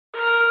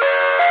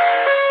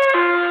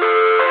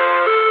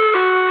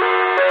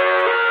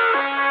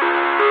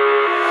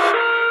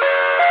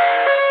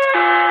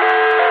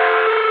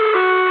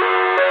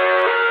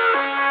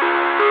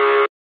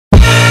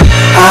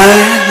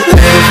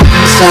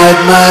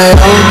my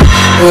own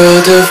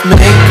world of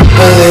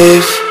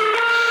make-believe.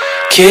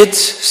 Kids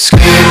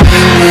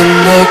screaming in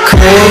their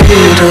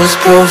cradles,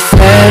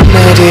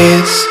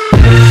 profanities.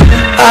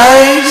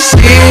 I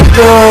see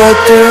the world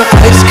through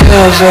eyes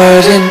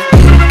covered in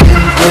ink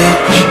and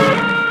bleach.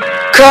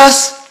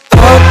 Cross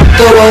out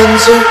the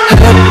ones who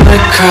heard my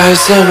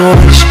cries and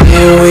watched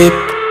me weep.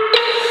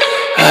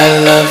 I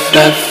love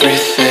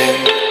everything.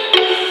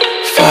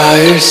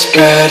 Fire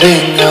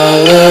spreading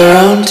all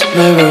around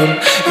my room.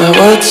 My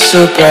world's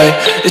so bright,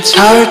 it's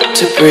hard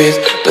to breathe,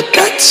 but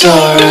that's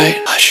alright.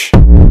 Hush.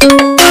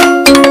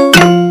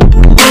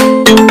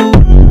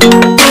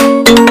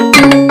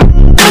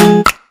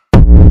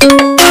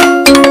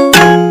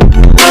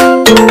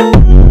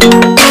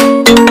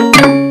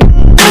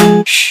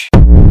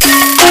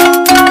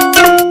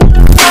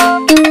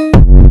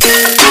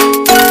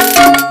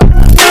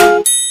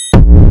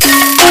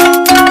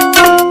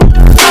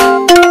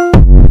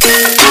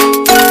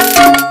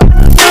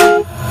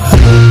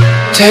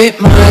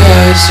 Take my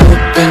eyes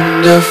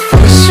open to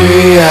force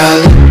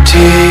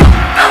reality.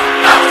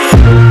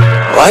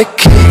 Why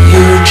can't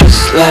you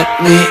just let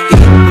me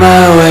eat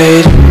my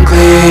weight in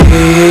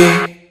glee?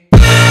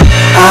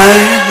 I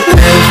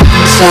live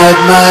inside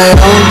my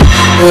own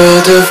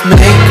world of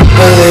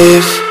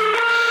make-believe.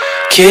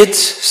 Kids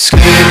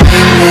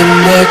screaming in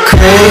their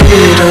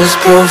cradles,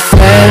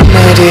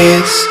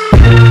 profanities.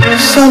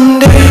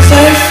 Some days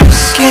I feel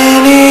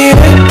skinnier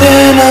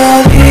than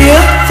all the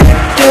other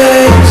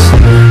days.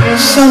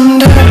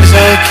 Sometimes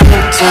I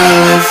can't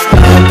tell if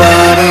my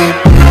body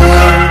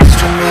belongs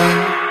to me.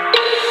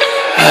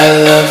 I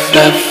love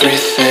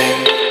everything.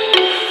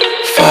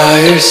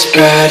 Fire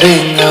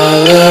spreading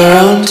all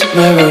around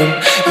my room.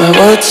 My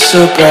world's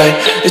so bright,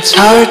 it's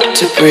hard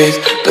to breathe,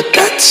 but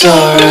that's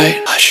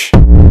alright. Hush.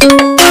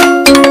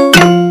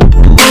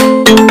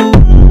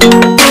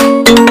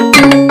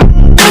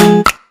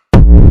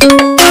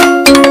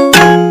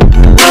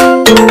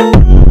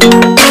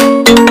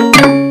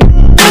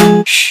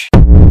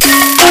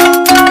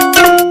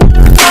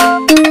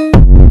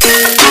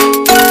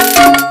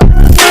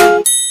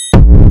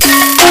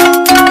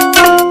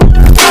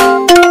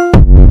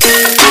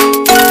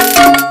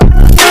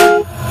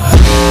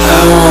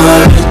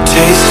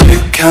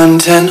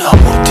 Content,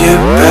 hold your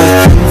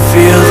breath and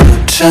feel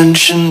the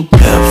tension.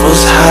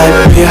 Devils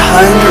hide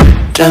behind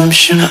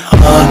redemption.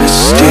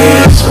 Honesty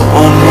is a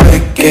one-way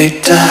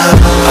gate to hell.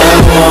 I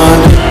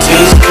wanna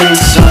taste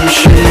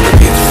consumption.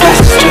 Breathe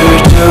faster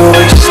to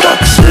waste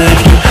oxygen.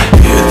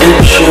 Hear the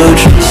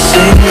children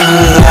sing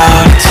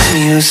aloud. It's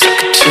music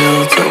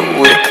till the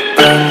wick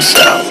burns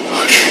out.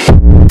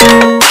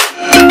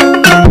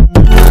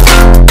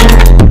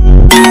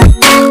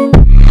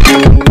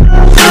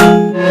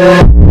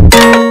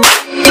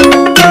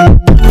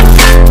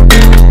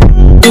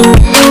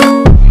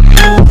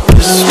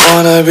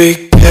 Wanna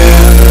be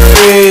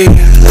carefree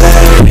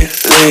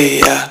lately,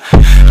 yeah.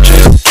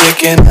 Just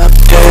kicking up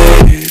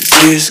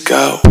daisies.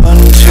 Got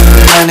one too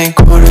many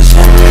quarters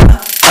in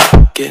my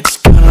pockets.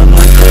 Counting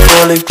like the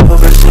 4-leaf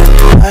clovers in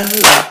my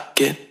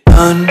locket.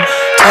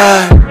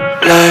 Untied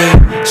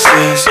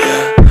laces,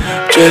 yeah.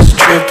 Just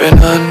tripping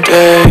on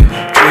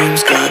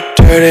daydreams. Got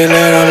dirty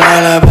little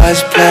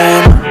lullabies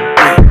playing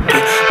on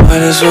repeat.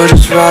 Might as well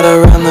just ride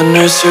around the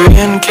nursery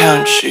and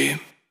count sheep.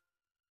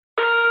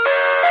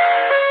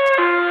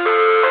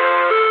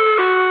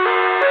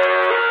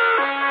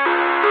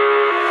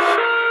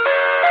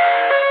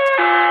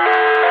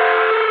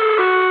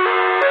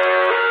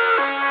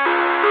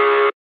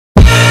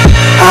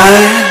 I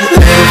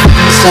live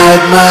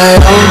inside my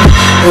own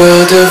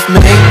world of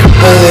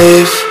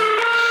make-believe.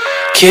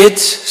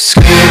 Kids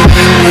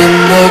screaming in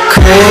their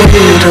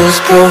cradles,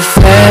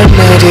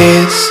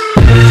 profanities.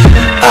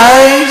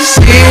 I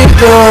see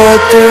the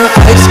world through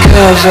eyes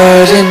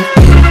covered in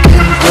ink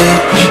and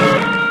bleach.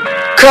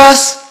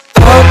 Cross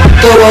out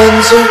the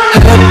ones who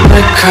heard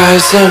my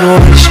cries and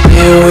watched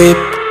me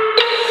weep.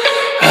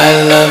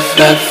 I love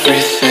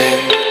everything.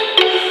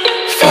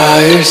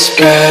 Fire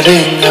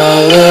spreading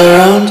all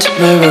around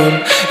my room.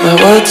 My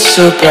world's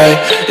so bright,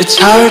 it's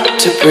hard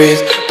to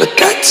breathe, but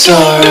that's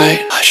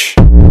alright. Hush.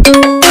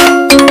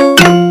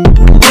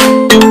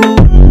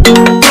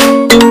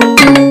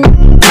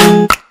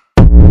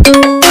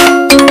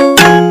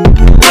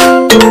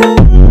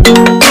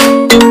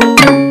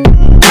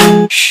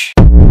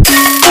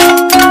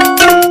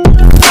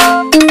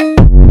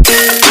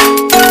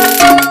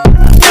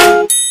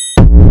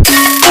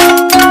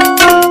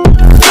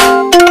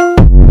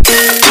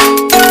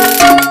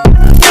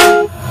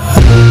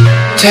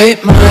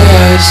 Take my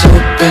eyes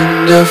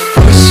open to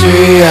force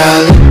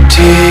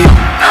reality.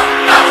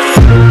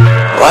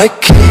 Why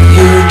can't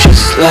you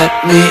just let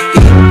me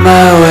eat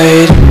my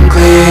weight in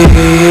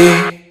glee?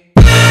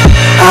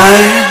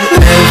 I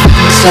live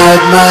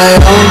inside my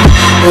own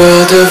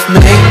world of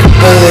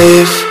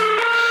make-believe.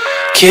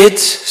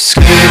 Kids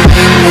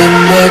screaming in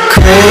their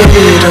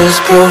cradles,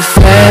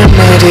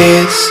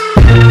 profanities.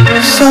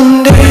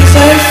 Some days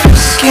I feel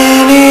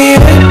skinnier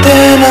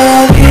than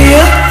all the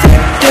other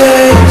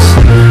days.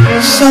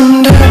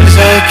 Sometimes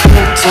I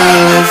can't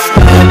tell if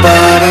my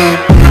body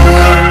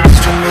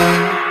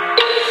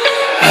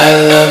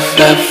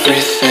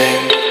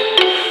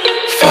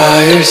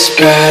colors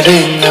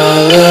spreading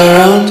all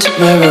around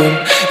my room.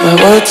 My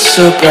world's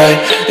so bright,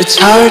 it's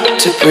hard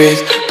to breathe,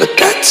 but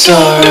that's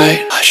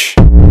alright. Hush.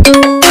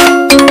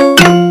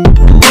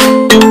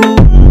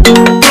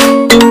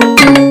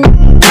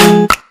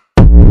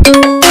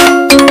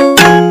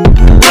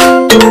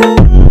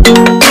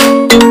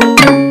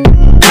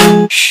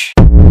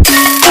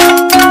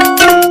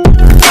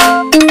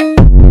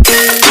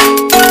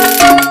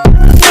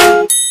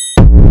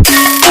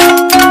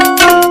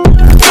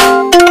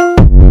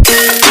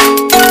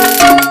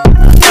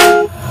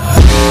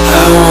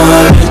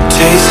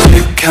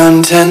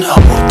 Content,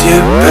 hold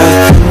your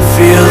breath and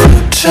feel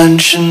the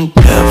tension.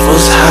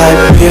 Devils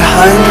hide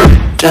behind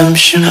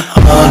redemption.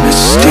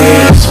 Honesty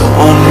is a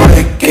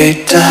one-way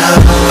gate to hell.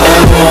 I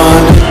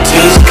wanna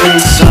taste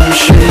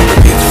consumption,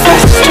 breathe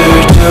faster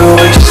to